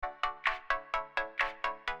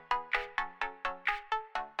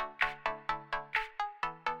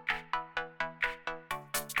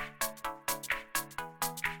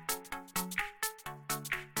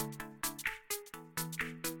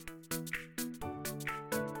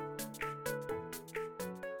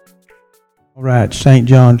All right, St.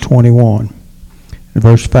 John 21,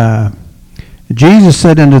 verse 5. Jesus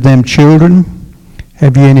said unto them, Children,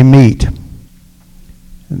 have ye any meat?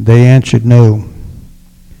 They answered, No.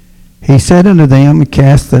 He said unto them,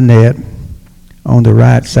 Cast the net on the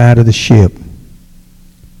right side of the ship,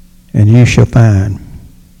 and you shall find.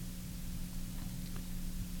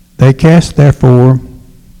 They cast therefore,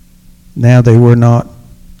 now they were not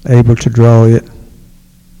able to draw it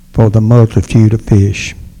for the multitude of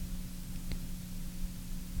fish.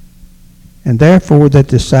 And therefore the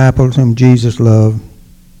disciples whom Jesus loved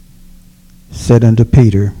said unto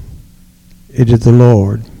Peter, It is the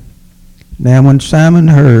Lord. Now when Simon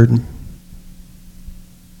heard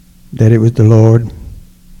that it was the Lord,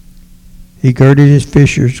 he girded his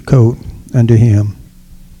fisher's coat unto him,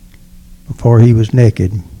 for he was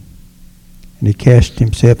naked, and he cast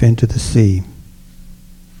himself into the sea.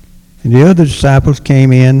 And the other disciples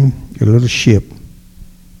came in a little ship,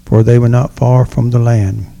 for they were not far from the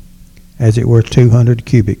land, as it were 200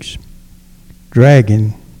 cubits,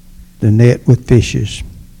 dragging the net with fishes.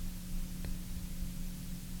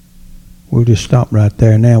 We'll just stop right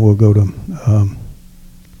there. Now we'll go to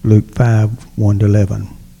Luke 5, 1 to 11.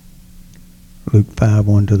 Luke 5,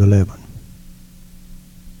 1 to 11.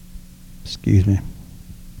 Excuse me.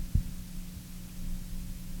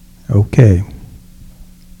 Okay.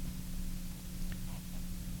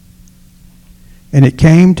 And it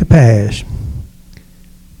came to pass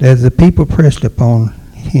that as the people pressed upon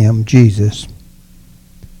him, Jesus,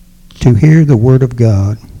 to hear the word of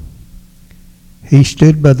God, he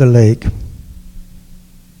stood by the lake.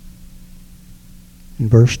 In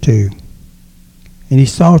verse 2, and he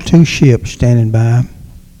saw two ships standing by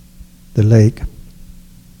the lake,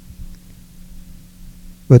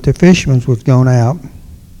 but the fishermen was gone out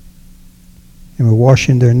and were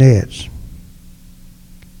washing their nets.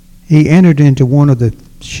 He entered into one of the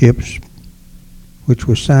ships, which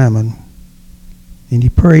was Simon, and he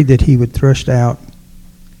prayed that he would thrust out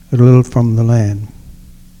a little from the land.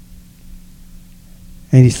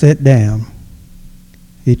 And he sat down.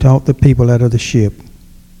 He taught the people out of the ship.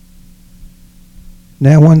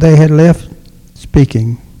 Now when they had left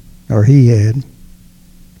speaking, or he had,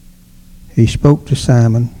 he spoke to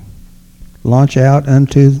Simon, Launch out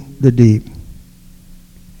unto the deep,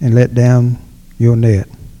 and let down your net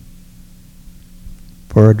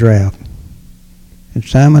for a draught. And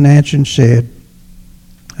Simon answered and said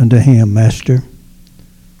unto him, Master,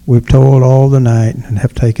 we've toiled all the night and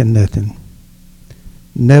have taken nothing.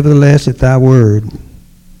 Nevertheless, at thy word,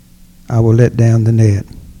 I will let down the net.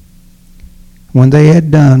 When they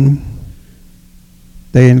had done,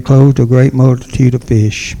 they enclosed a great multitude of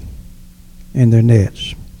fish in their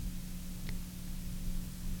nets.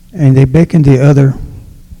 And they beckoned the other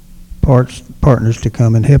partners to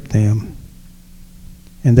come and help them.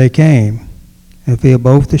 And they came and filled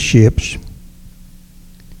both the ships.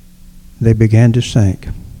 They began to sink.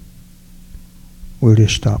 We'll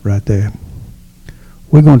just stop right there.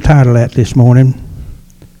 We're going to title that this morning,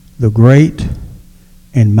 The Great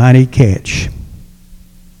and Mighty Catch.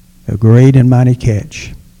 A great and mighty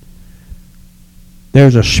catch.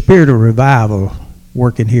 There's a spirit of revival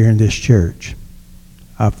working here in this church.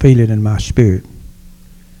 I feel it in my spirit.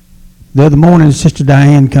 The other morning, Sister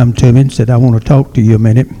Diane come to me and said, I want to talk to you a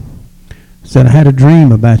minute. Said, I had a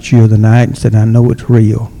dream about you the other night, and said, I know it's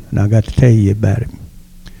real, and I got to tell you about it.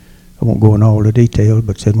 I won't go into all the details,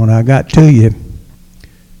 but said, when I got to you,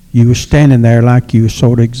 you were standing there like you were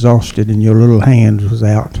sort of exhausted, and your little hands was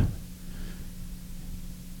out.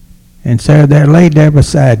 And Sarah there laid there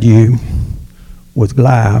beside you with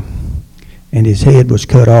Goliath, and his head was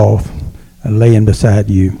cut off and laying beside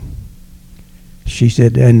you. She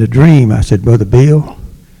said, in the dream, I said, Brother Bill,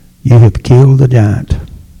 you have killed the giant.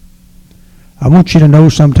 I want you to know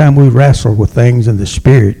sometime we wrestle with things in the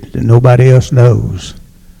spirit that nobody else knows.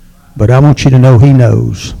 But I want you to know he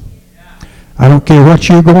knows. I don't care what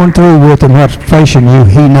you're going through with and what's facing you,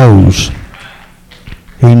 he knows.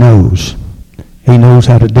 He knows. He knows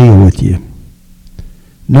how to deal with you.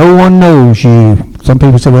 No one knows you. Some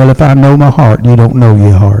people say, well, if I know my heart, you don't know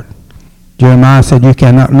your heart. Jeremiah said, you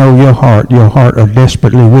cannot know your heart. Your heart are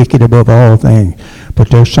desperately wicked above all things. But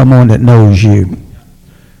there's someone that knows you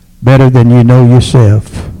better than you know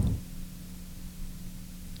yourself.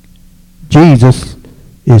 Jesus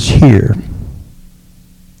is here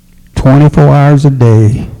 24 hours a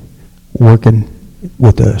day working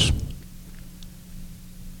with us.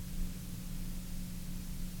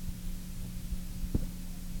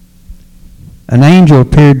 An angel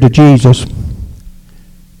appeared to Jesus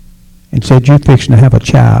and said, you're fixing to have a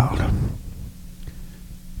child.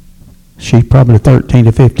 She's probably 13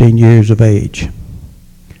 to 15 years of age.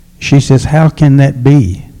 She says, how can that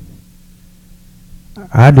be?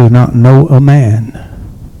 I do not know a man.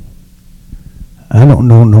 I don't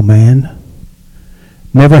know no man.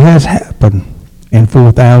 Never has happened in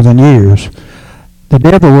 4,000 years. The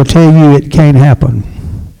devil will tell you it can't happen.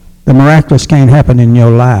 The miraculous can't happen in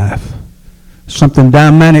your life. Something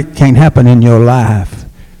dynamic can't happen in your life.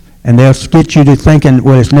 And they'll get you to thinking,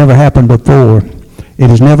 well, it's never happened before. It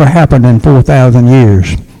has never happened in 4,000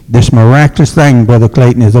 years. This miraculous thing, Brother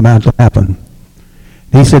Clayton, is about to happen.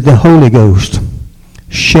 He said, the Holy Ghost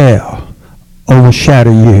shall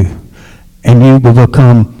overshadow you, and you will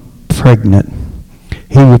become pregnant.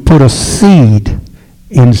 He will put a seed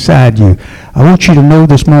inside you. I want you to know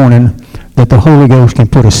this morning that the Holy Ghost can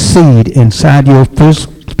put a seed inside your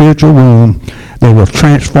spiritual womb that will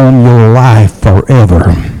transform your life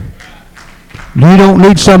forever. You don't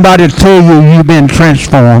need somebody to tell you you've been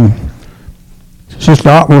transformed. Sister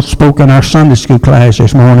Otwell spoke in our Sunday school class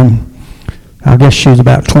this morning. I guess she was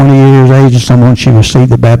about 20 years age or someone. She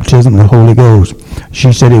received the baptism of the Holy Ghost.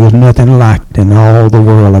 She said it was nothing like it in all the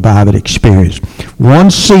world of I've experienced.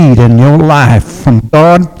 One seed in your life from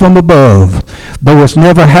God from above, though it's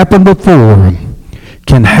never happened before,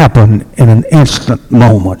 can happen in an instant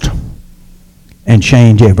moment and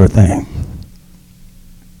change everything.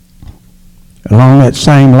 Along that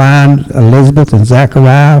same line, Elizabeth and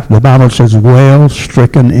Zachariah, the Bible says, well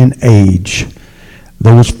stricken in age.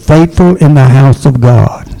 They was faithful in the house of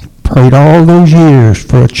God. Prayed all those years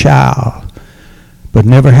for a child, but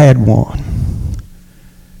never had one.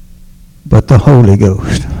 But the Holy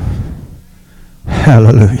Ghost.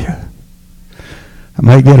 Hallelujah. I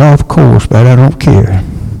may get off course, but I don't care.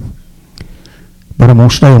 But I'm going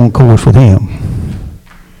to stay on course with him.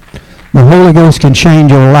 The Holy Ghost can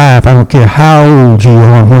change your life. I don't care how old you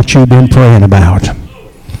are and what you've been praying about.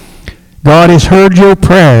 God has heard your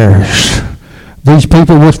prayers. These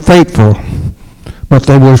people were faithful, but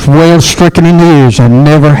they were well stricken in years and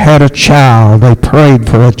never had a child. They prayed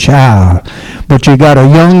for a child. But you got a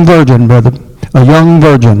young virgin, brother, a young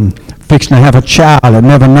virgin fixing to have a child and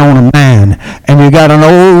never known a man. And you got an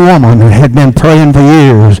old woman that had been praying for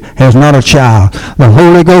years, has not a child. The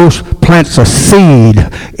Holy Ghost plants a seed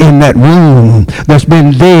in that womb that's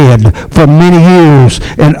been dead for many years,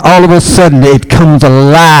 and all of a sudden it comes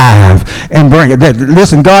alive and bring it.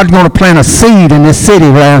 Listen, God's going to plant a seed in this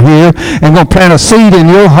city around here, and going to plant a seed in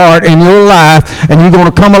your heart, in your life, and you're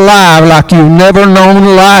going to come alive like you've never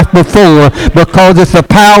known life before, because it's the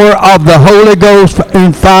power of the Holy Ghost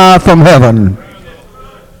in fire from heaven.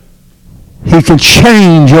 He can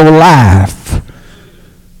change your life.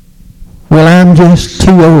 Well, I'm just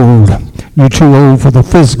too old. You're too old for the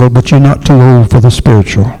physical, but you're not too old for the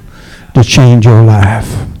spiritual to change your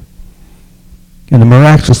life. And the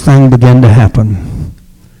miraculous thing began to happen.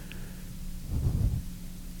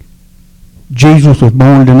 Jesus was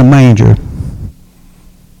born in a manger.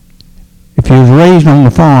 If you was raised on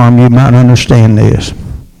the farm, you might understand this.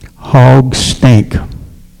 Hogs stink.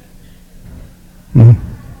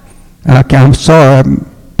 I'm sorry,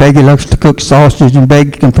 Peggy loves to cook sausage and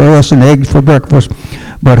bacon for us and eggs for breakfast,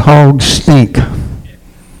 but hogs stink.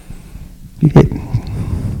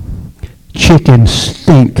 Chickens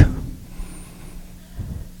stink.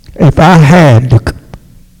 If I had to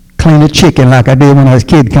clean a chicken like I did when I was a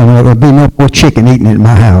kid coming up, there'd be no more chicken eating in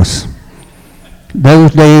my house.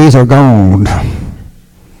 Those days are gone.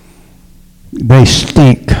 They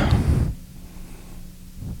stink.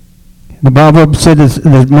 The Bible said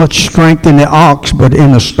there's much strength in the ox, but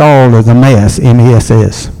in the stall there's a mess,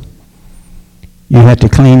 M-E-S-S. You have to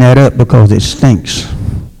clean that up because it stinks.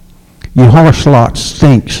 Your horse lot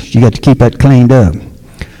stinks. You got to keep that cleaned up.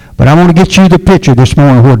 But I want to get you the picture this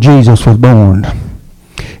morning where Jesus was born.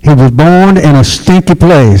 He was born in a stinky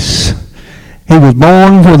place. He was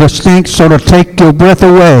born where the stink sort of take your breath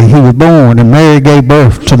away. He was born, and Mary gave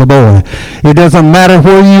birth to the boy. It doesn't matter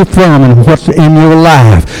where you're from and what's in your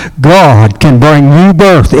life. God can bring new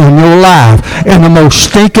birth in your life in the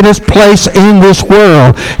most stinkingest place in this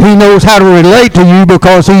world. He knows how to relate to you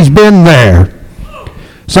because he's been there.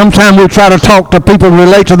 Sometimes we try to talk to people,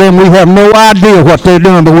 relate to them. We have no idea what they're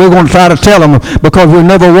doing, but we're going to try to tell them because we've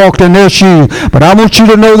never walked in their shoes. But I want you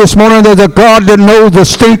to know this morning there's a God that knows the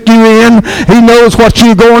stink you're in. He knows what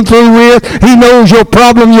you're going through with. He knows your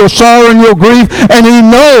problem, your sorrow, and your grief. And he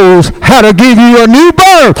knows how to give you a new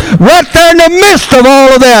birth right there in the midst of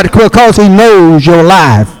all of that because he knows your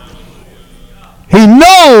life. He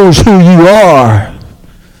knows who you are.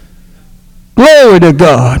 Glory to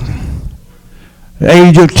God. At the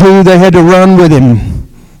age of 2, they had to run with him.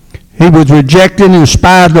 He was rejected and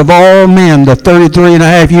despised of all men the 33 and a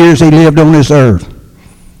half years he lived on this earth.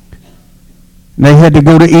 They had to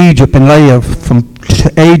go to Egypt and live from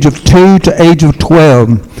age of 2 to age of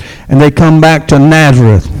 12. And they come back to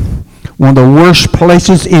Nazareth, one of the worst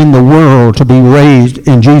places in the world to be raised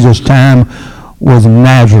in Jesus' time was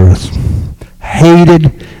Nazareth.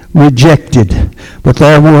 Hated, rejected, but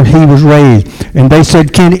there where he was raised. And they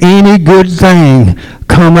said, can any good thing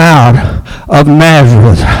come out of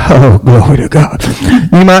Nazareth? Oh, glory to God.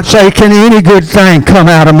 You might say, can any good thing come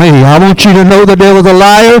out of me? I want you to know the devil's a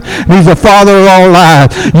liar, and he's the father of all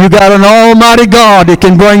lies. You got an almighty God that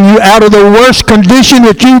can bring you out of the worst condition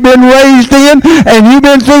that you've been raised in and you've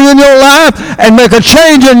been through in your life and make a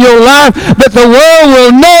change in your life that the world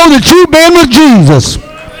will know that you've been with Jesus.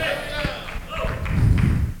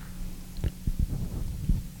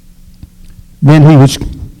 Then he was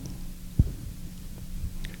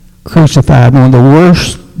crucified. One of the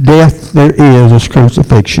worst death there is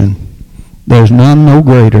crucifixion. There's none no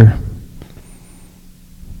greater.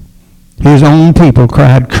 His own people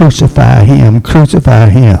cried, crucify him, crucify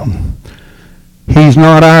him. He's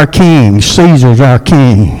not our king. Caesar's our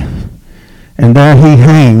king. And there he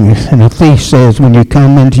hangs. And the thief says, when you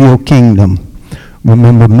come into your kingdom,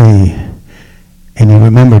 remember me. And he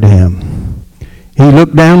remembered him. He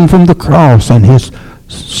looked down from the cross and his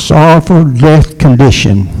sorrowful death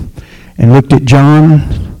condition and looked at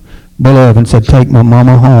John, beloved, and said, take my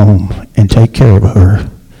mama home and take care of her.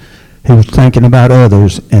 He was thinking about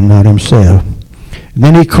others and not himself. And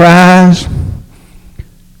then he cries,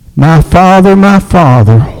 my Father,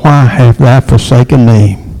 why hast thou forsaken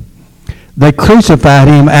me? They crucified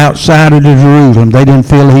him outside of Jerusalem. They didn't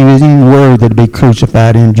feel he was even worthy to be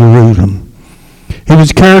crucified in Jerusalem. He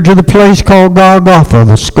was carried to the place called Golgotha,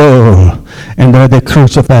 the skull, and there they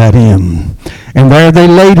crucified him. And there they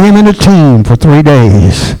laid him in a tomb for 3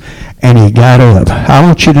 days, and he got up. I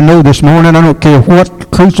want you to know this morning, I don't care what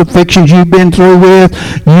crucifixions you've been through with,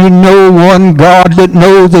 you know one God that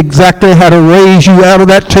knows exactly how to raise you out of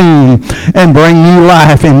that tomb and bring you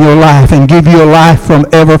life in your life and give you a life from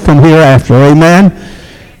hereafter. Amen?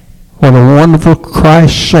 What a wonderful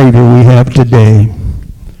Christ Savior we have today.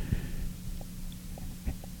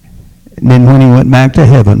 And then when he went back to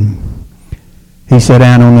heaven, he sat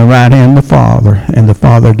down on the right hand of the Father, and the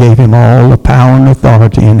Father gave him all the power and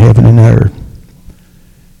authority in heaven and earth.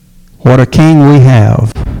 What a king we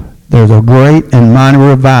have. There's a great and mighty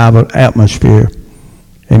revival atmosphere.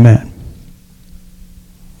 Amen.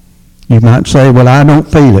 You might say, well, I don't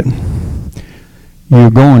feel it.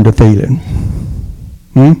 You're going to feel it.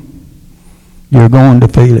 You're going to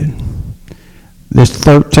feel it. This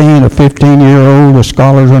 13 or 15-year-old, the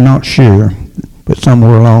scholars are not sure, but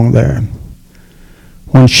somewhere along there.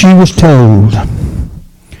 When she was told,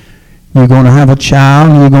 you're going to have a child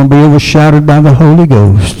and you're going to be overshadowed by the Holy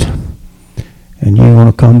Ghost, and you're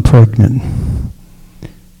going to come pregnant,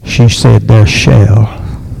 she said, there shall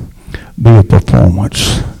be a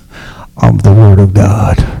performance of the Word of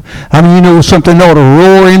God. I mean, you know something ought to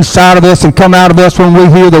roar inside of us and come out of us when we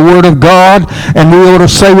hear the Word of God, and we ought to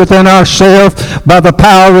say within ourselves, by the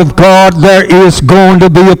power of God, there is going to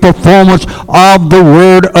be a performance of the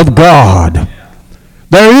Word of God.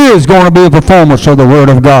 There is going to be a performance of the Word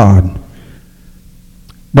of God.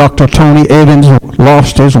 Dr. Tony Evans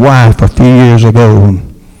lost his wife a few years ago.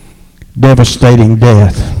 Devastating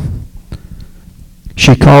death.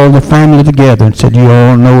 She called the family together and said, you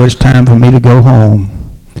all know it's time for me to go home.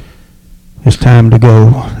 It's time to go.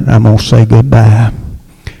 I'm going to say goodbye.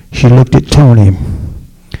 She looked at Tony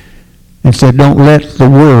and said, don't let the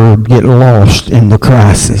Word get lost in the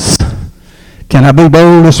crisis. Can I be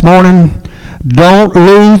bold this morning? Don't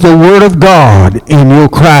lose the Word of God in your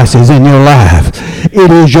crisis, in your life.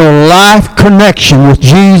 It is your life connection with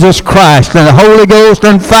Jesus Christ and the Holy Ghost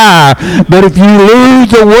and fire. But if you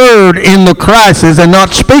lose the Word in the crisis and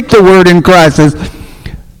not speak the Word in crisis,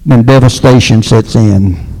 then devastation sets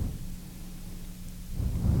in.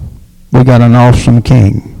 We got an awesome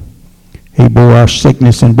King. He bore our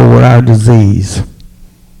sickness and bore our disease,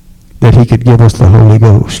 that he could give us the Holy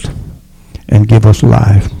Ghost and give us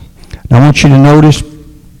life. Now, I want you to notice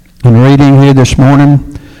in reading here this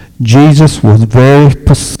morning, Jesus was very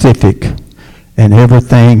specific in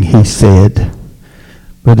everything he said.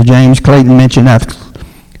 Brother James Clayton mentioned that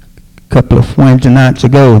a couple of Wednesday nights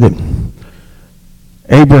ago that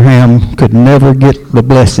Abraham could never get the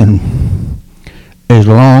blessing as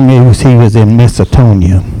long as he was in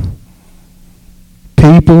Macedonia.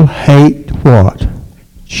 People hate what?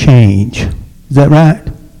 Change. Is that right?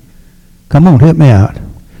 Come on, help me out.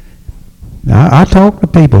 Now, I talk to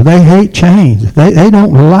people. They hate change. They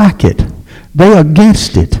don't like it. They're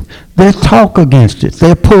against it. They talk against it.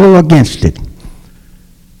 They pull against it.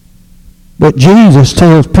 But Jesus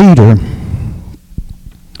tells Peter,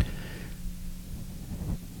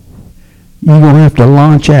 you're going to have to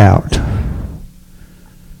launch out.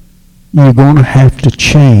 You're going to have to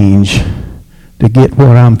change to get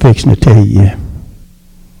what I'm fixing to tell you.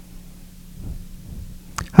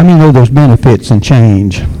 How many know there's benefits in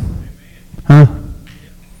change? Huh?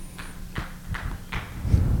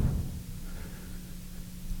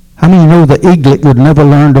 How many know the eaglet would never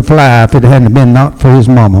learn to fly if it hadn't been not for his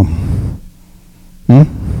mama?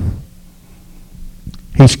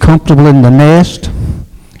 He's comfortable in the nest.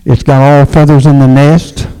 It's got all feathers in the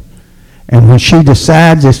nest. And when she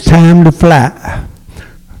decides it's time to fly,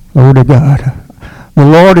 glory to God. The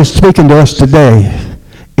Lord is speaking to us today.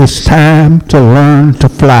 It's time to learn to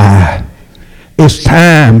fly. It's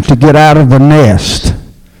time to get out of the nest.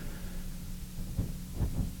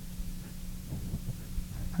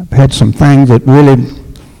 I've had some things that really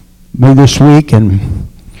me this week, and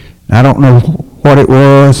I don't know what it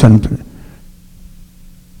was, and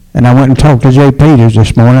I went and talked to Jay Peters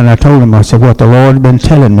this morning, and I told him, I said, what the Lord had been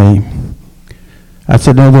telling me. I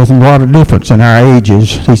said, no, there's a lot of difference in our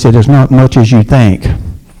ages. He said, it's not much as you think.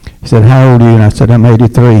 He said, how old are you? And I said, I'm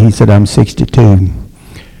 83. He said, I'm 62. And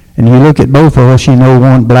you look at both of us, you know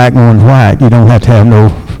one's black and one's white. You don't have to have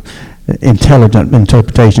no intelligent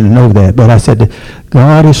interpretation to know that. But I said,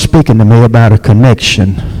 God is speaking to me about a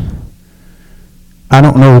connection. I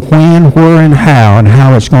don't know when, where, and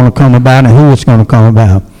how it's going to come about and who it's going to come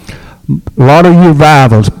about. A lot of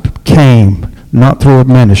revivals came not through a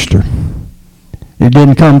minister. It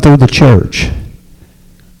didn't come through the church.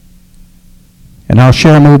 And I'll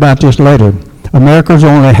share more about this later. America's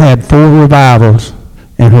only had 4 revivals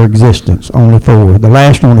in her existence, only 4. The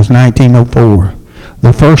last one was 1904.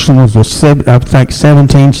 The first one was, I think,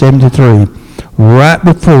 1773, right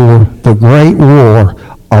before the Great War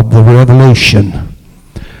of the Revolution.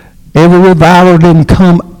 Every revival didn't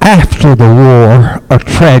come after the war or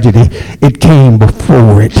tragedy. It came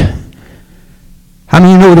before it. How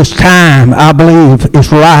many know this time, I believe,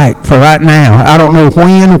 is right for right now? I don't know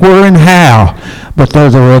when, where, and how, but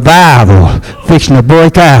there's a revival fixing to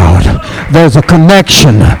break out. There's a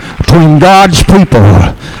connection between God's people.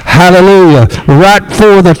 Hallelujah. Right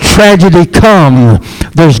before the tragedy comes,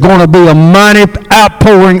 there's going to be a mighty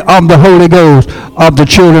outpouring of the Holy Ghost of the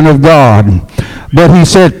children of God. But he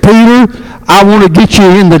said, Peter, I want to get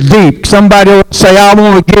you in the deep. Somebody will say, I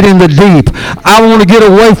want to get in the deep. I want to get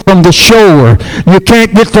away from the shore. You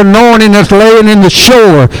can't get the anointing that's laying in the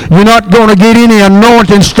shore. You're not going to get any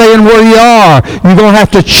anointing staying where you are. You're going to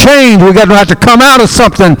have to change. We're going to have to come out of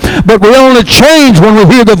something. But we only change when we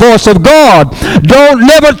hear the voice of God. Don't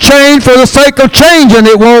never change for the sake of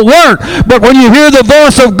changing. It won't work. But when you hear the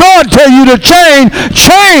voice of God tell you to change,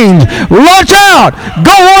 change. Launch out.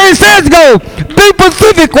 Go where he says go. Be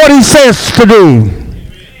specific what he says to do.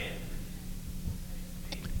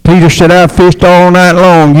 Peter said, I fished all night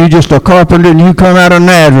long. You just a carpenter and you come out of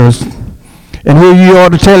Nazareth. And here you are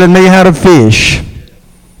telling me how to fish.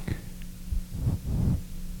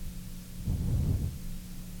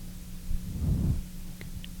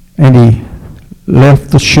 And he left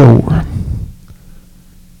the shore.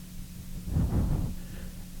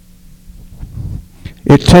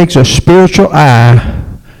 It takes a spiritual eye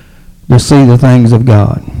to see the things of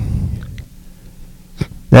God.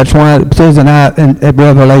 That's why it says in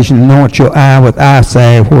Revelation, anoint your eye with eye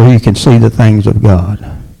salve where you can see the things of God.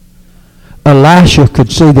 Elisha could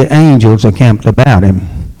see the angels encamped about him.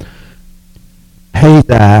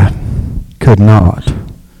 Haggai could not.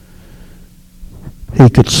 He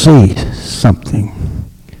could see something.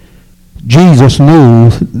 Jesus knew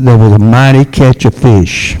there was a mighty catch of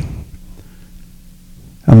fish.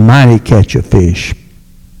 A mighty catch of fish.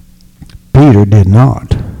 Peter did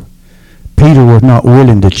not. Peter was not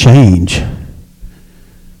willing to change.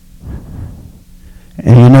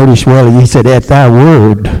 And you notice, well, he said, at thy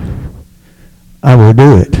word, I will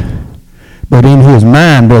do it. But in his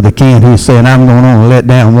mind, Brother Ken, he said, I'm going to only let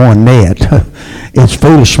down one net. It's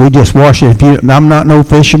foolish. We just wash it. I'm not no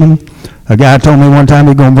fisherman. A guy told me one time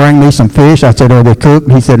he's going to bring me some fish. I said, are they cooked?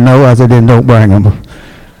 He said, no. I said, then don't bring them.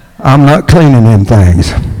 I'm not cleaning them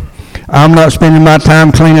things. I'm not spending my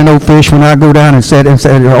time cleaning no fish when I go down and set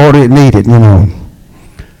order it needed, you know.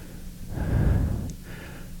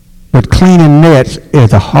 But cleaning nets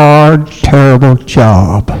is a hard, terrible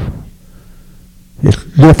job. It's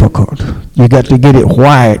difficult. You got to get it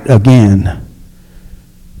white again.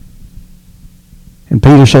 And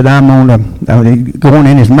Peter said, going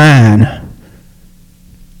in his mind,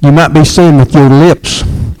 you might be saying with your lips,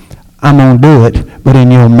 I'm going to do it, but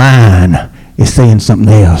in your mind, it's saying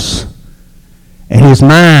something else. In his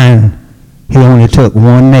mind, he only took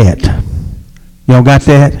one net. Y'all got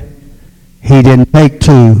that? He didn't take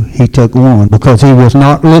 2, he took 1, because he was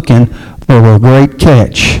not looking for a great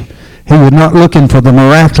catch. He was not looking for the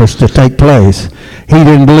miraculous to take place. He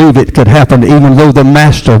didn't believe it could happen even though the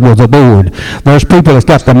master was aboard. There's people that's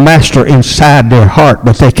got the master inside their heart,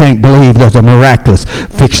 but they can't believe there's a miraculous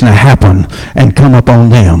fixing to happen and come upon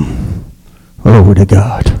them. Glory to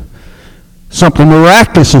God. Something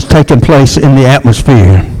miraculous is taking place in the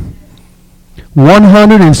atmosphere.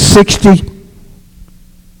 160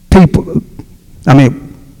 people,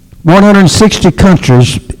 160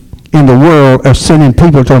 countries in the world are sending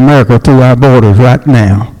people to America through our borders right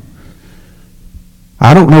now.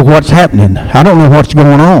 I don't know what's happening. I don't know what's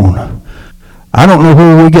going on. I don't know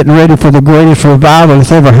where we're getting ready for the greatest revival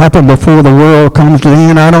that's ever happened before the world comes to the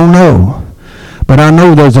end. I don't know. But I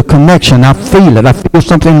know there's a connection. I feel it. I feel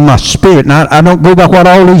something in my spirit. And I don't go by what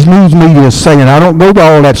all these news media is saying. I don't go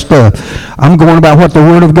by all that stuff. I'm going by what the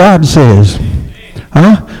Word of God says.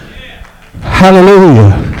 Huh?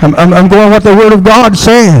 Hallelujah. I'm going what the Word of God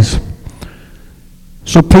says.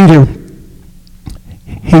 So Peter,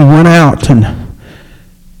 he went out and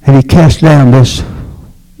he cast down this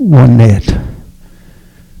one net.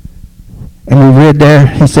 And we read there,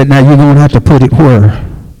 he said, now you're going to have to put it where?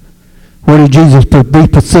 Where did Jesus put? Be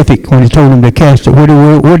specific when he told him to cast it. Where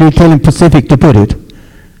did he tell him specific to put it?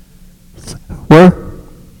 Where?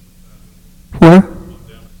 Where?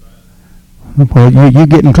 Well, you're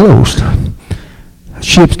getting close.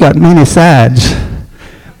 Ship's got many sides.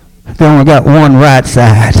 They only got one right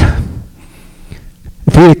side.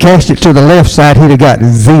 If he'd have cast it to the left side, he'd have got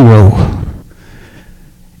 0.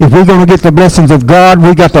 If we're going to get the blessings of God,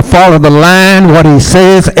 we got to follow the line, what he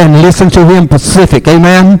says, and listen to him specific.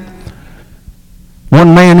 Amen?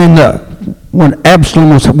 One man when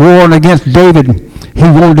Absalom was warring against David, he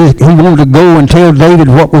wanted to go and tell David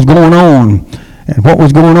what was going on. And what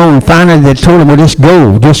was going on, and finally they told him, well, just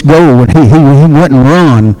go. And he went and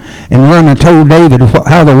run and told David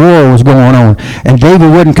how the war was going on. And David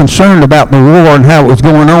wasn't concerned about the war and how it was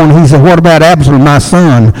going on. He said, what about Absalom, my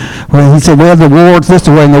son? Well, he said, well, the war's this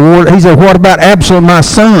way, and the war. He said, what about Absalom, my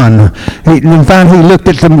son? And finally he looked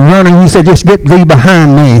at them running. He said, just get thee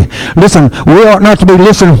behind me. Listen, we ought not to be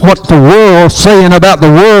listening to what the world's saying about the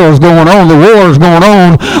world's going on. The war is going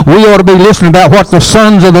on. We ought to be listening about what the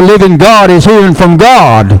sons of the living God is hearing from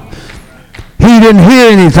God. He didn't hear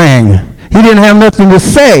anything. He didn't have nothing to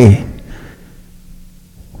say.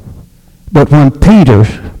 But when Peter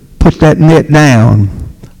put that net down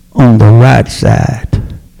on the right side,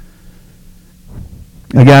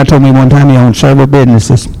 a guy told me one time he owned several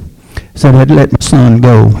businesses. Said I had to let my son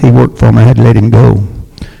go. He worked for me. I had to let him go.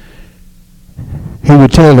 He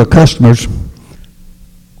would tell the customers,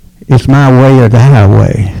 it's my way or the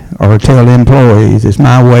highway. Or tell the employees, it's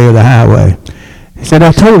my way or the highway. He said,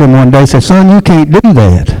 I told him one day, I said, son, you can't do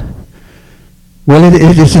that. Well,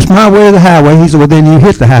 it's just my way or the highway. He said, well, then you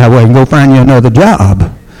hit the highway and go find you another job.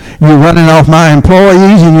 You're running off my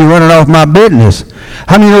employees and you're running off my business.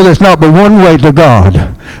 How many know there's not but one way to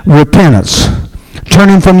God? Repentance.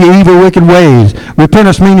 Turning from your evil, wicked ways.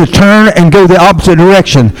 Repentance means to turn and go the opposite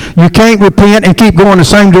direction. You can't repent and keep going the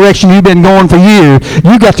same direction you've been going for years.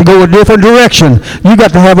 You got to go a different direction. You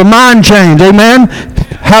got to have a mind change. Amen?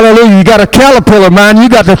 Hallelujah. You got a caterpillar mind. You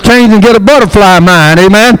got to change and get a butterfly mind.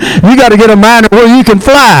 Amen? You got to get a mind where you can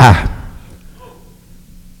fly.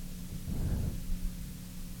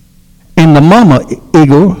 And the mama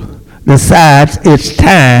eagle decides it's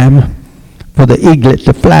time for the eaglet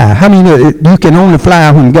to fly. How many know you can only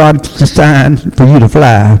fly when God decides for you to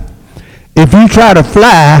fly? If you try to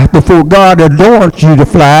fly before God adores you to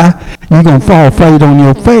fly, you're going to fall flat on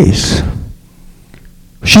your face.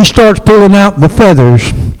 She starts pulling out the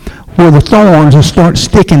feathers where the thorns and start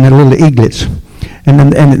sticking the little eaglets.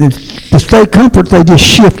 And to stay comfort, they just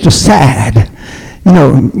shift aside. You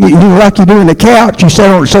know, like you do in the couch, you sit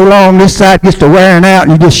on it so long, this side gets to wearing out,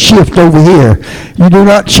 and you just shift over here. You do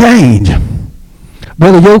not change.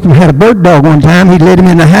 Brother Yoakum had a bird dog one time. He'd let him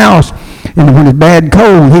in the house, and when it's bad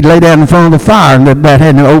cold, he'd lay down in front of the fire, and that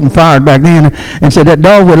had an open fire back then, and so that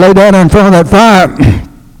dog would lay down in front of that fire,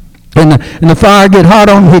 and the fire get hot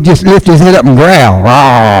on him, he'd just lift his head up and growl.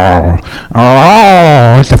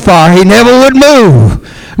 It's the fire. He never would move.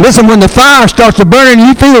 Listen, when the fire starts to burn and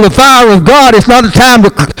you feel the fire of God, it's not a time to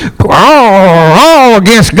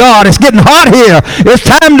against God. It's getting hot here. It's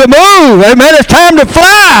time to move. Amen. It's time to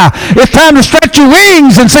fly. It's time to stretch your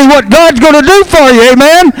wings and see what God's going to do for you.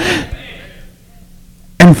 Amen.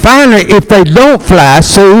 And finally, if they don't fly,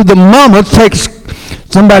 Sue, the mama takes,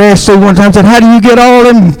 somebody asked Sue one time, said, how do you get all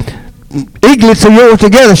them eaglets of yours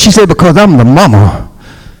together? She said, because I'm the mama.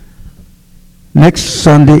 Next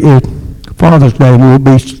Sunday is Father's Day. We'll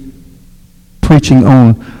be preaching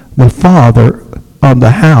on the father of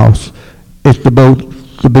the house is to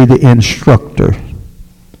be the instructor.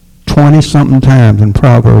 20-something times in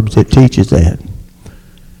Proverbs it teaches that.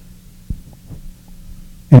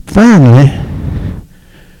 And finally,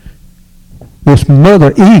 this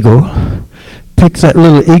mother eagle picks that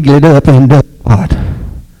little eaglet up and does what?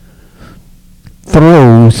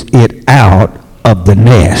 Throws it out of the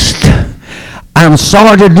nest. I'm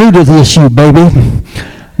sorry to do to this, you baby,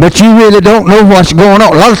 but you really don't know what's going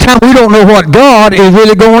on. A lot of times we don't know what God is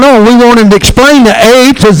really going on. We want him to explain the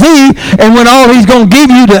A to Z, and when all he's going to give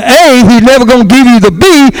you the A, he's never going to give you the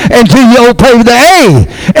B until you obey the A.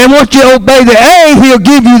 And once you obey the A, he'll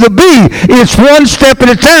give you the B. It's one step at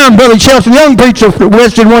a time. Brother Chelsea Young preached a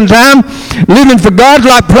lesson one time. Living for God's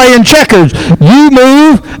like playing checkers. You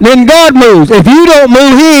move, then God moves. If you don't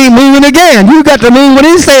move, he ain't moving again. You got to move when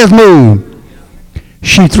he says move.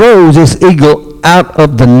 She throws this eagle out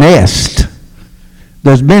of the nest.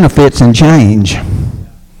 There's benefits in change.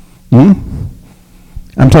 I'm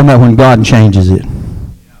talking about when God changes it.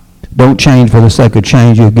 Don't change for the sake of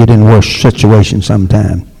change. You'll get in a worse situation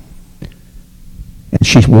sometime. And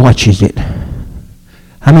she watches it.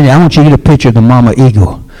 I want you to get a picture of the mama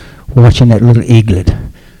eagle watching that little eaglet.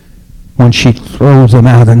 When she throws him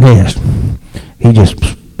out of the nest, he just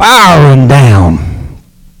spiraling down.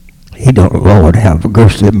 He don't, Lord, have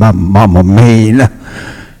mercy, my mama mean.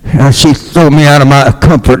 She threw me out of my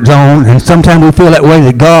comfort zone, and sometimes we feel that way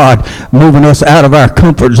that God moving us out of our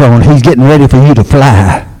comfort zone. He's getting ready for you to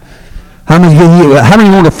fly. How many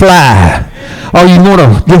want to fly? Or you want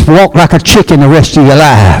to just walk like a chicken the rest of your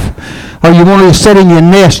life? Or you want to sit in your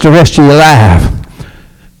nest the rest of your life?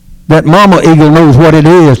 That mama eagle knows what it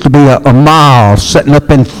is to be a mile sitting up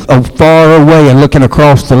in far away and looking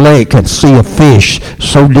across the lake and see a fish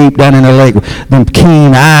so deep down in the lake. Them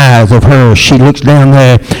keen eyes of hers. She looks down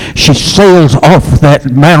there. She sails off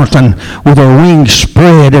that mountain with her wings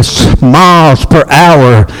spread. It's miles per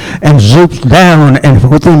hour and zoops down, and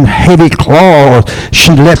with them heavy claws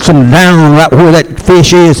she lets them down right where that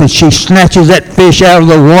fish is, and she snatches that fish out of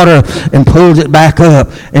the water and pulls it back up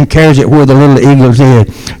and carries it where the little eagles is.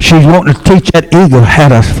 She's wanting to teach that eagle how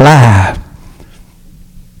to fly.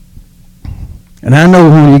 And I know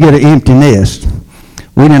when you get an empty nest,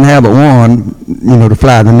 we didn't have but one, to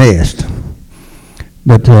fly the nest.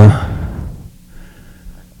 But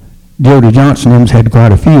Jody Johnson has had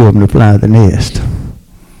quite a few of them to fly the nest.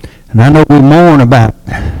 And I know we mourn about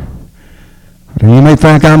it. You may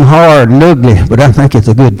think I'm hard and ugly, but I think it's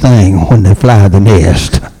a good thing when they fly the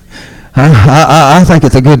nest. I think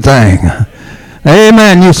it's a good thing.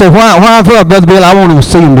 Amen. You say, why, Brother Bill? I want to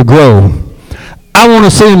see them to grow. I want to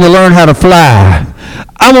see them to learn how to fly.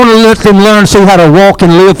 I want to let them learn, see how to walk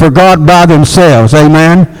and live for God by themselves.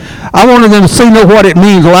 Amen. I want them to know what it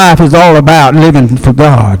means life is all about, living for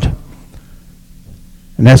God.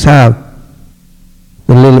 And that's how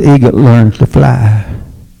the little eagle learns to fly.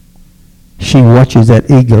 She watches that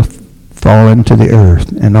eagle fall into the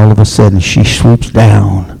earth, and all of a sudden she swoops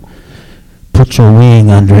down, puts her wing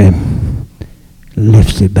under him,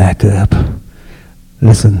 lifts it back up.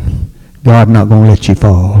 Listen, God not going to let you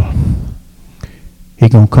fall. He's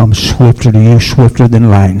going to come swifter to you, swifter than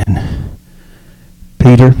lightning.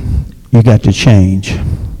 Peter, you got to change.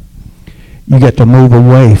 You got to move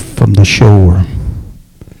away from the shore.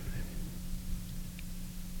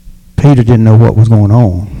 Peter didn't know what was going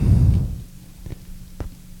on.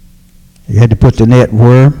 He had to put the net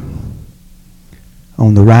where?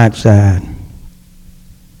 On the right side.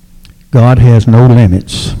 God has no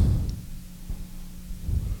limits.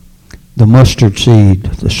 The mustard seed,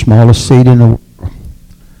 the smallest seed in the world,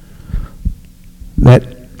 that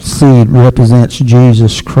seed represents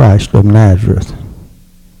Jesus Christ of Nazareth,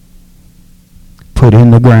 put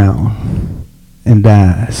in the ground and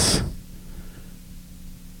dies.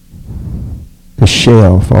 The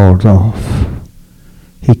shell falls off.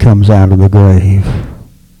 He comes out of the grave.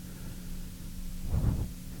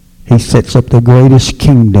 He sets up the greatest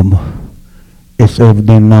kingdom it's ever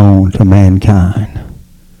been known to mankind.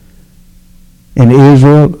 In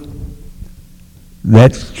Israel,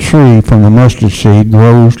 that tree from the mustard seed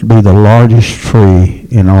grows to be the largest tree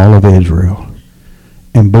in all of Israel.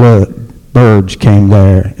 And birds came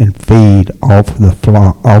there and feed off the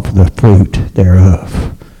fruit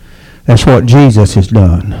thereof. That's what Jesus has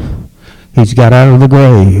done. He's got out of the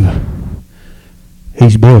grave.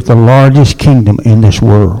 He's built the largest kingdom in this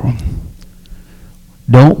world.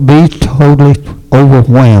 Don't be totally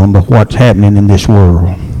overwhelmed by what's happening in this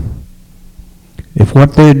world. If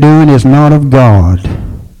what they're doing is not of God,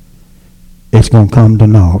 it's going to come to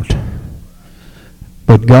naught.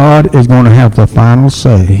 But God is going to have the final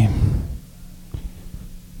say.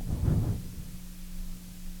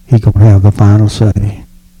 He's going to have the final say.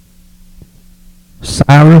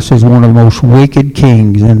 Cyrus is one of the most wicked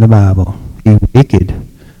kings in the Bible. He was wicked,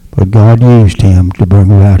 but God used him to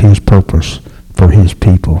bring about his purpose for his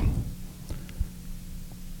people.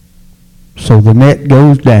 So the net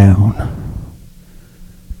goes down.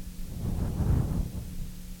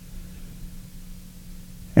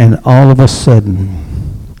 And all of a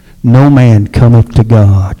sudden, no man cometh to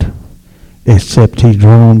God except he's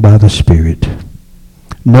drawn by the Spirit.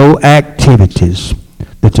 No activities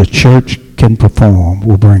that the church can perform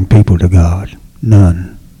will bring people to God.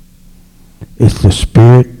 None. It's the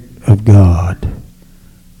Spirit of God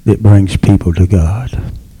that brings people to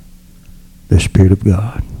God. The Spirit of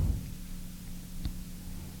God.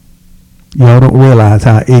 Y'all don't realize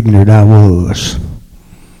how ignorant I was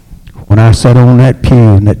when I sat on that pew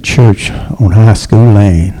in that church on High School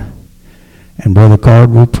Lane and Brother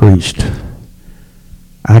Cardwell preached.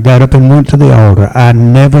 I got up and went to the altar. I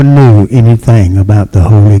never knew anything about the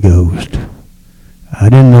Holy Ghost. I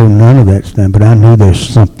didn't know none of that stuff, but I knew there's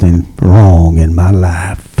something wrong in my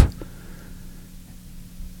life.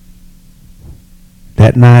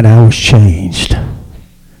 That night I was changed.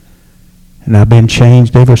 And I've been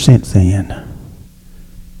changed ever since then.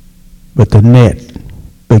 But the net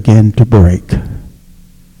began to break.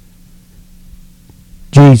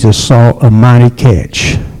 Jesus saw a mighty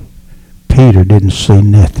catch. Peter didn't see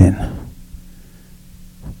nothing.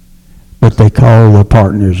 But they called the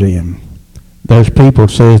partners in. There's people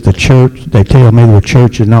says the church, they tell me the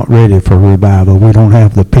church is not ready for revival. We don't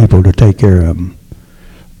have the people to take care of them.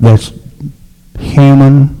 That's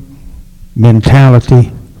human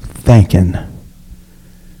mentality thinking.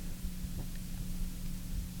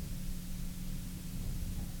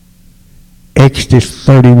 Exodus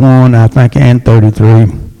 31, I think, and 33,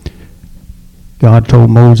 God told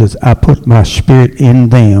Moses, I put my spirit in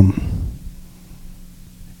them.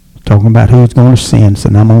 Talking about who's going to send,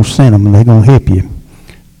 and I'm going to send them, and they're going to help you.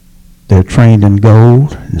 They're trained in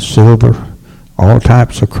gold and silver, all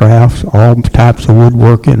types of crafts, all types of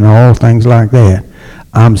woodworking, and all things like that.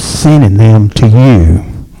 I'm sending them to you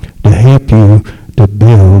to help you to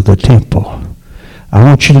build the temple. I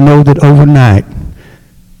want you to know that overnight,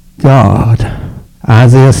 God,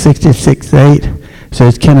 Isaiah 66:8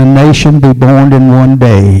 says, can a nation be born in one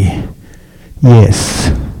day? Yes.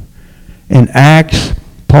 In Acts,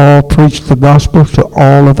 Paul preached the gospel to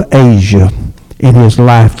all of Asia in his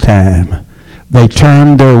lifetime. They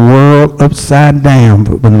turned their world upside down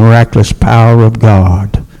with the miraculous power of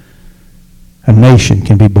God. A nation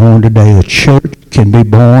can be born today. A church can be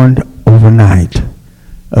born overnight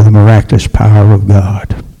of the miraculous power of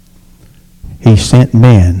God. He sent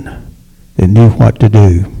men that knew what to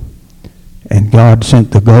do. And God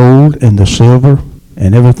sent the gold and the silver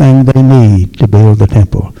and everything they need to build the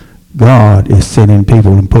temple. God is sending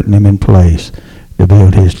people and putting them in place to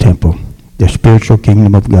build his temple, the spiritual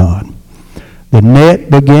kingdom of God. The net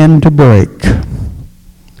began to break,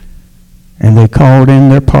 and they called in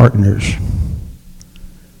their partners.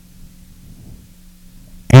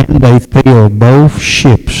 And they filled both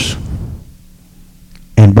ships,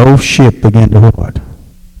 and both ships began to what?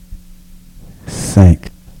 Sink.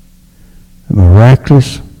 The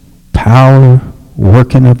miraculous power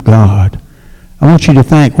working of God. I want you to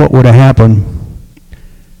think what would have happened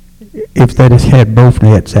if they just had both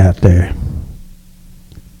nets out there.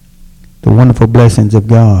 The wonderful blessings of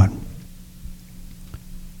God.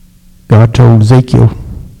 God told Ezekiel,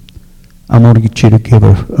 I'm going to get you to give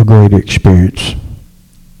a greater experience.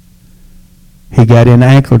 He got in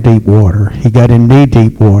ankle deep water. He got in knee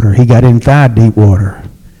deep water. He got in thigh deep water.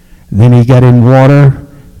 Then he got in water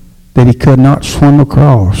that he could not swim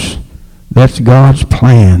across. That's God's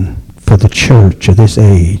plan for the church of this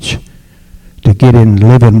age, to get in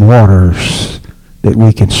living waters that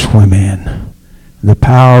we can swim in. The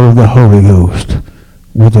power of the Holy Ghost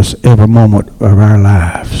with us every moment of our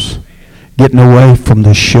lives. Getting away from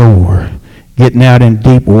the shore, getting out in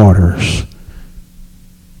deep waters.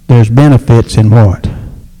 There's benefits in what?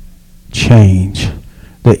 Change.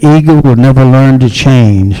 The eagle will never learn to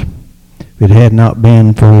change if it had not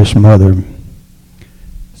been for his mother.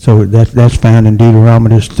 So that's found in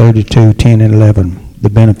Deuteronomy 32, 10 and 11, the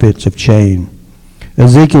benefits of change.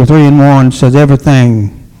 Ezekiel 3:1 says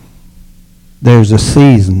everything, there's a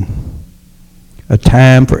season, a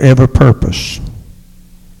time for every purpose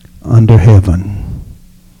under heaven.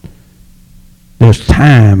 There's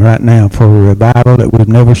time right now for a revival that we've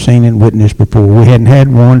never seen and witnessed before. We hadn't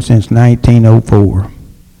had one since 1904.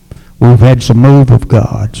 We've had some move of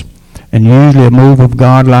God's. And usually a move of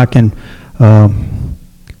God like in,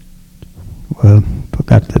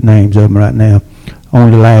 forgot the names of them right now,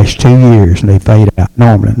 only the last 2 years and they fade out.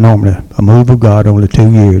 Normally, a move of God only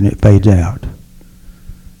 2 years and it fades out.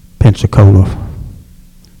 Pensacola,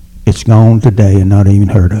 it's gone today and not even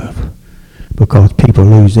heard of because people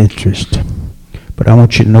lose interest. But I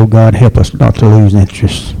want you to know, God, help us not to lose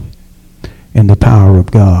interest in the power of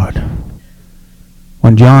God.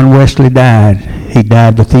 When John Wesley died, he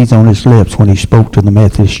died with these on his lips when he spoke to the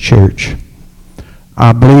Methodist Church.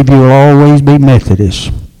 I believe you'll always be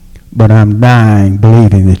Methodist, but I'm dying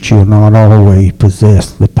believing that you'll not always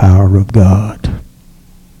possess the power of God.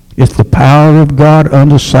 It's the power of God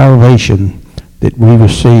unto salvation that we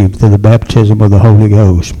receive through the baptism of the Holy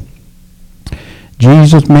Ghost.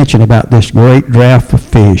 Jesus mentioned about this great draught of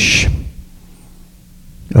fish.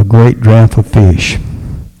 A great draught of fish.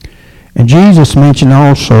 And Jesus mentioned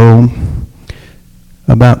also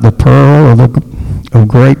about the pearl of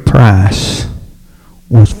great price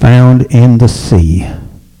was found in the sea.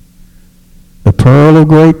 The pearl of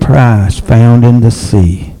great price found in the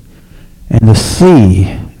sea. And the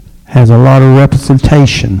sea has a lot of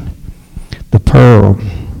representation. The pearl.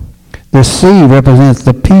 The sea represents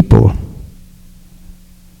the people.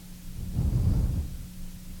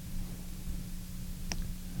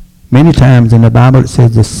 Many times in the Bible it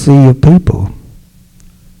says the sea of people.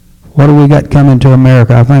 What do we got coming to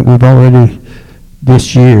America? I think we've already,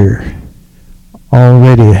 this year,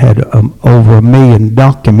 already had over 1 million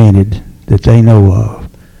documented that they know of,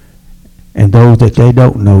 and those that they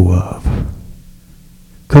don't know of.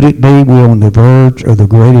 Could it be we're on the verge of the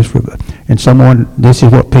greatest? And this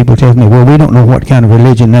is what people tell me, well, we don't know what kind of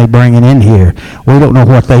religion they're bringing in here. We don't know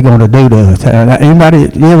what they're going to do to us.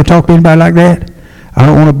 You ever talk to anybody like that? I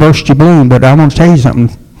don't want to burst your balloon, but I want to tell you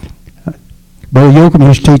something. Brother Yoakum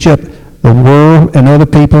used to teach up, the world and other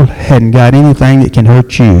people hadn't got anything that can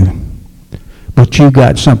hurt you, but you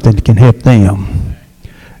got something that can help them.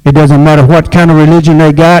 It doesn't matter what kind of religion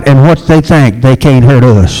they got and what they think, they can't hurt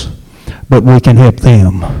us, but we can help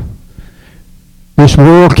them. This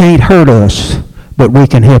world can't hurt us, but we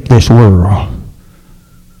can help this world.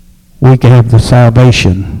 We can have the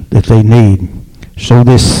salvation that they need. So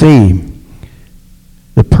this sea,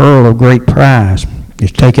 the pearl of great price,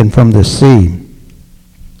 is taken from the sea.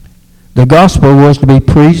 The gospel was to be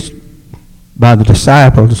preached by the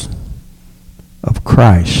disciples of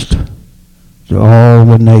Christ to all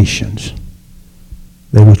the nations.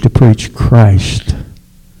 They were to preach Christ.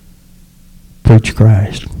 Preach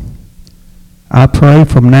Christ. I pray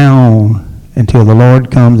from now on until the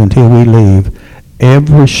Lord comes, until we leave,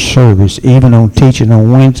 every service, even on teaching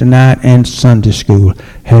on Wednesday night and Sunday school,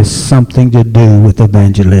 has something to do with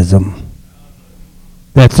evangelism.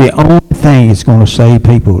 That's the only thing that's going to save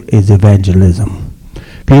people is evangelism.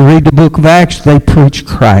 If you read the book of Acts, they preach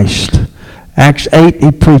Christ. Acts 8,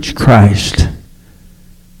 he preached Christ.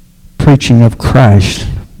 Preaching of Christ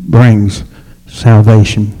brings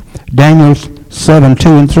salvation. Daniel 7, 2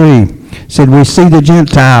 and 3 said, we see the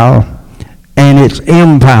Gentile and its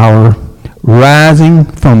empire rising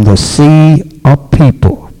from the sea of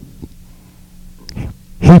people.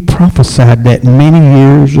 He prophesied that many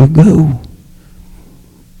years ago.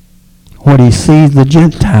 When he sees the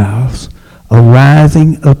Gentiles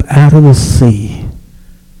arising up out of the sea,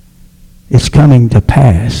 it's coming to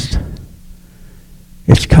pass.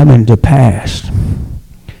 It's coming to pass.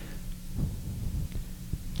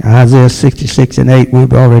 Isaiah 66 and 8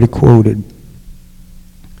 we've already quoted.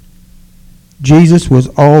 Jesus was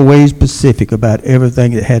always specific about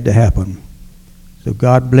everything that had to happen. So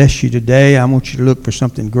God bless you today. I want you to look for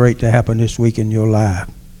something great to happen this week in your life.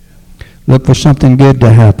 Look for something good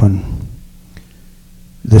to happen.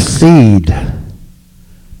 The seed,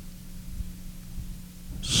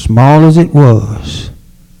 small as it was,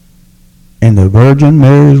 in the Virgin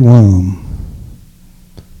Mary's womb,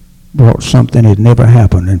 brought something that had never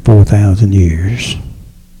happened in 4,000 years.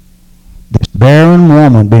 This barren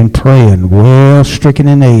woman been praying, well stricken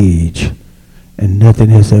in age, and nothing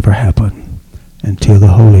has ever happened until the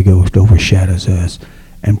Holy Ghost overshadows us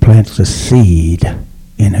and plants a seed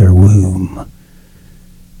in her womb.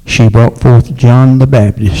 She brought forth John the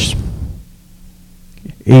Baptist.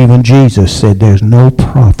 Even Jesus said there's no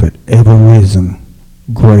prophet ever risen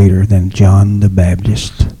greater than John the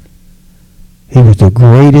Baptist. He was the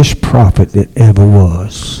greatest prophet that ever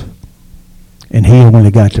was. And he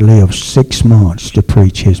only got to live 6 months to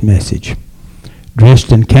preach his message.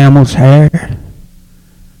 Dressed in camel's hair,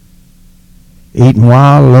 eating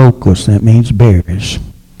wild locusts, that means berries.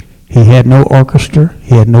 He had no orchestra,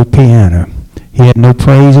 he had no piano. He had no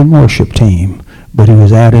praise and worship team, but he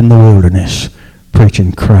was out in the wilderness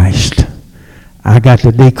preaching Christ. I got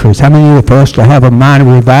to decrease. How many of us to have a mighty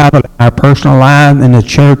revival in our personal life in the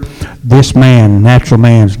church? This man, natural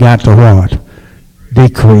man's got to what?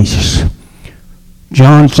 decrease.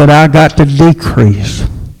 John said, I got to decrease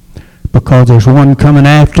because there's one coming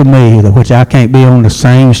after me, which I can't be on the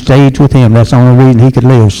same stage with him. That's the only reason he could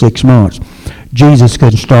live 6 months. Jesus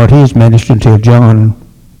couldn't start his ministry until John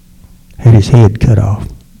had his head cut off.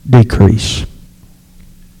 Decrease.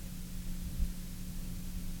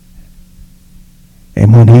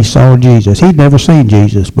 And when he saw Jesus, he'd never seen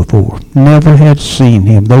Jesus before. Never had seen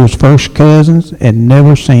him. Those first cousins had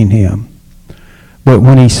never seen him. But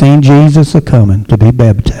when he seen Jesus a-coming to be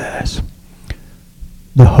baptized,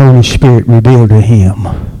 the Holy Spirit revealed to him,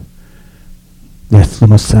 that's the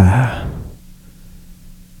Messiah.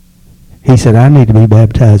 He said, I need to be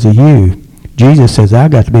baptized of you. Jesus says, I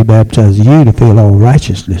got to be baptized of you to feel all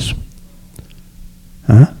righteousness.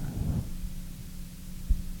 Huh?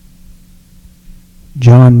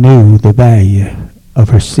 John knew the value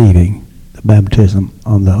of receiving the baptism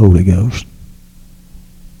of the Holy Ghost.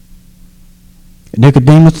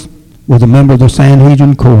 Nicodemus was a member of the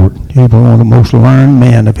Sanhedrin court. He was one of the most learned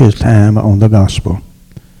men of his time on the gospel.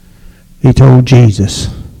 He told Jesus,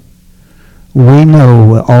 we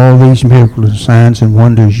know that all these miracles and signs and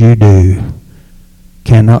wonders you do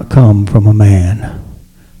cannot come from a man.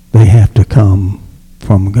 They have to come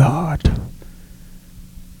from God.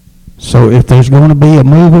 So if there's going to be a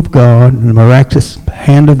move of God, the miraculous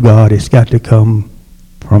hand of God, it's got to come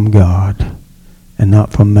from God and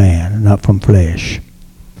not from man, and not from flesh.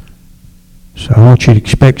 So I want you to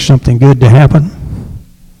expect something good to happen.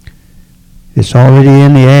 It's already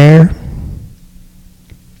in the air.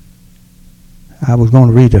 I was going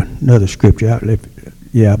to read another scripture.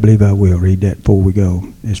 I believe I will read that before we go.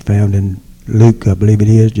 It's found in Luke, I believe it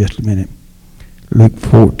is. Just a minute. Luke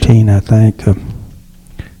 14, I think.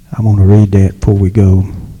 I want to read that before we go.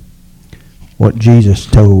 What Jesus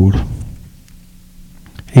told.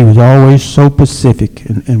 He was always so specific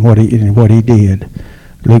in what he did.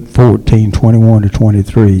 Luke 14, 21 to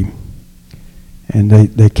 23. And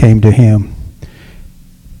they came to him.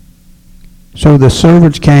 So the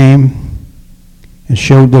servants came and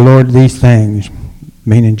showed the Lord these things,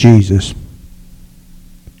 meaning Jesus.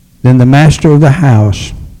 Then the master of the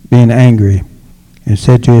house, being angry, and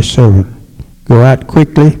said to his servant, go out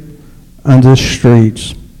quickly unto the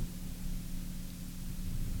streets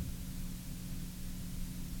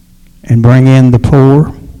and bring in the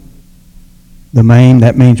poor, the maimed,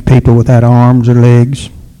 that means people without arms or legs,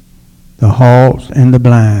 the halt and the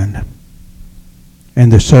blind,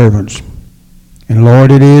 and the servants. And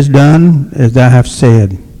Lord, it is done as thou hast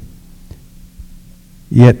said,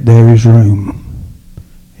 yet there is room.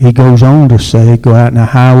 He goes on to say, go out in the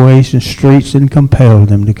highways and streets and compel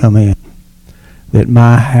them to come in, that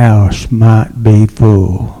my house might be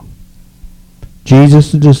full.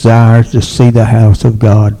 Jesus desires to see the house of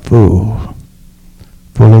God full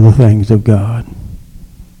of the things of God.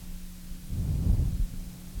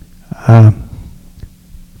 I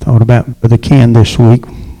thought about Brother Ken this week.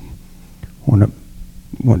 Want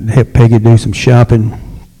to help Peggy do some shopping.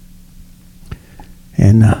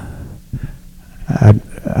 And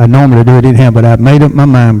I normally do it anyhow, but I've made up my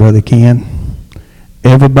mind, Brother Ken.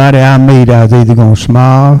 Everybody I meet, I was either going to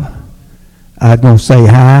smile, I was going to say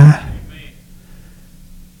hi.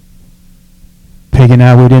 Peggy and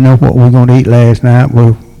I, we didn't know what we were going to eat last night.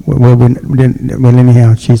 Well,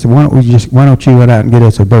 anyhow, she said, why don't you go out and get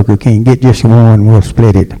us a Burger King? Get just one and we'll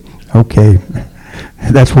split it. Okay.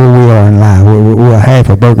 That's where we are in life. We're half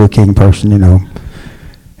a Burger King person, you know.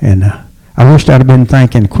 And I wished I'd have been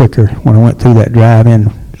thinking quicker when I went through that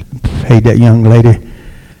drive-in, paid that young lady.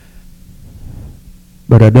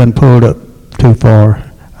 But I done pulled up too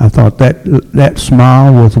far. I thought that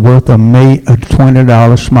smile was worth a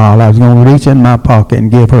 $20 smile. I was going to reach in my pocket and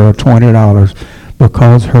give her $20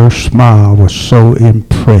 because her smile was so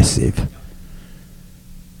impressive.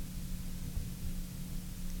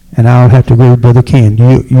 And I'll have to agree with Brother Ken.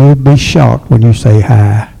 You'll be shocked when you say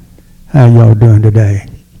hi. How y'all doing today?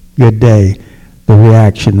 Good day. The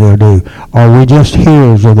reaction they'll do. Are we just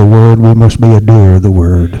hearers of the word? We must be a doer of the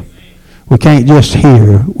word. We can't just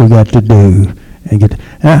hear. We got to do.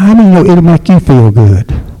 Now, how many know it'll make you feel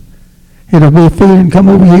good? It'll be a feeling come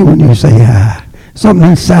over you when you say hi. Something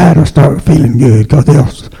inside will start feeling good because they'll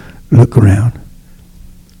look around.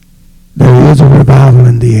 There is a revival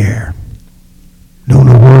in the air. Don't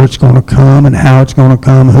know where it's going to come and how it's going to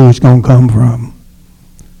come, who it's going to come from.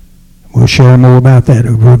 We'll share more about that.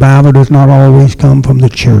 A revival does not always come from the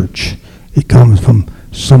church. It comes from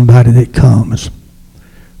somebody that comes.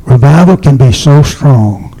 Revival can be so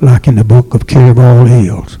strong, like in the book of Care of All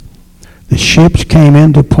Hills. The ships came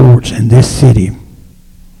into ports in this city.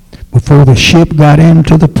 Before the ship got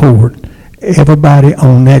into the port, everybody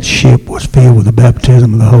on that ship was filled with the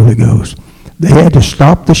baptism of the Holy Ghost. They had to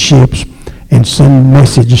stop the ships and send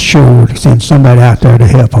messages ashore to send somebody out there to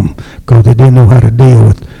help them because they didn't know how to deal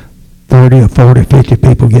with 30 or 40, 50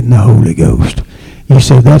 people getting the Holy Ghost. You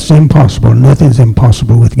say, that's impossible. Nothing's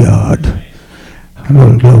impossible with God.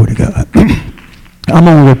 Glory to God. I'm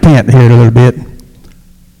going to repent here a little bit.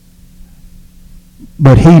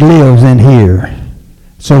 But he lives in here.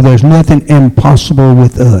 So there's nothing impossible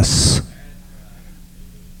with us.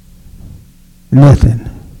 Nothing.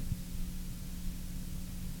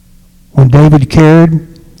 When David carried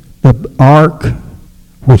the ark,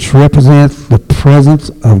 which represents the presence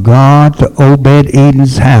of God, to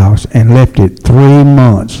Obed-Edom's house and left it 3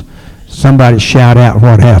 months, somebody shout out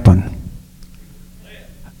what happened.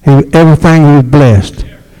 Everything was blessed.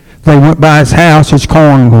 They went by his house, his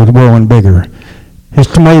corn was growing bigger. His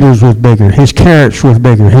tomatoes was bigger. His carrots was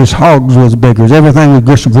bigger. His hogs was bigger. Everything was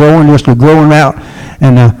just growing out.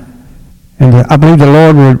 And I believe the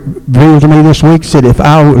Lord revealed to me this week, said, if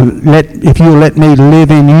you'll let me live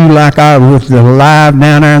in you like I was alive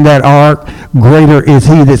down there in that ark, greater is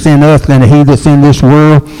he that's in us than he that's in this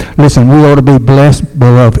world. Listen, we ought to be blessed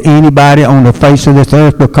above anybody on the face of this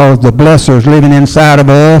earth because the blesser is living inside of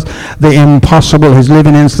us. The impossible is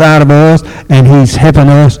living inside of us, and he's helping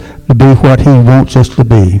us to be what he wants us to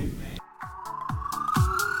be.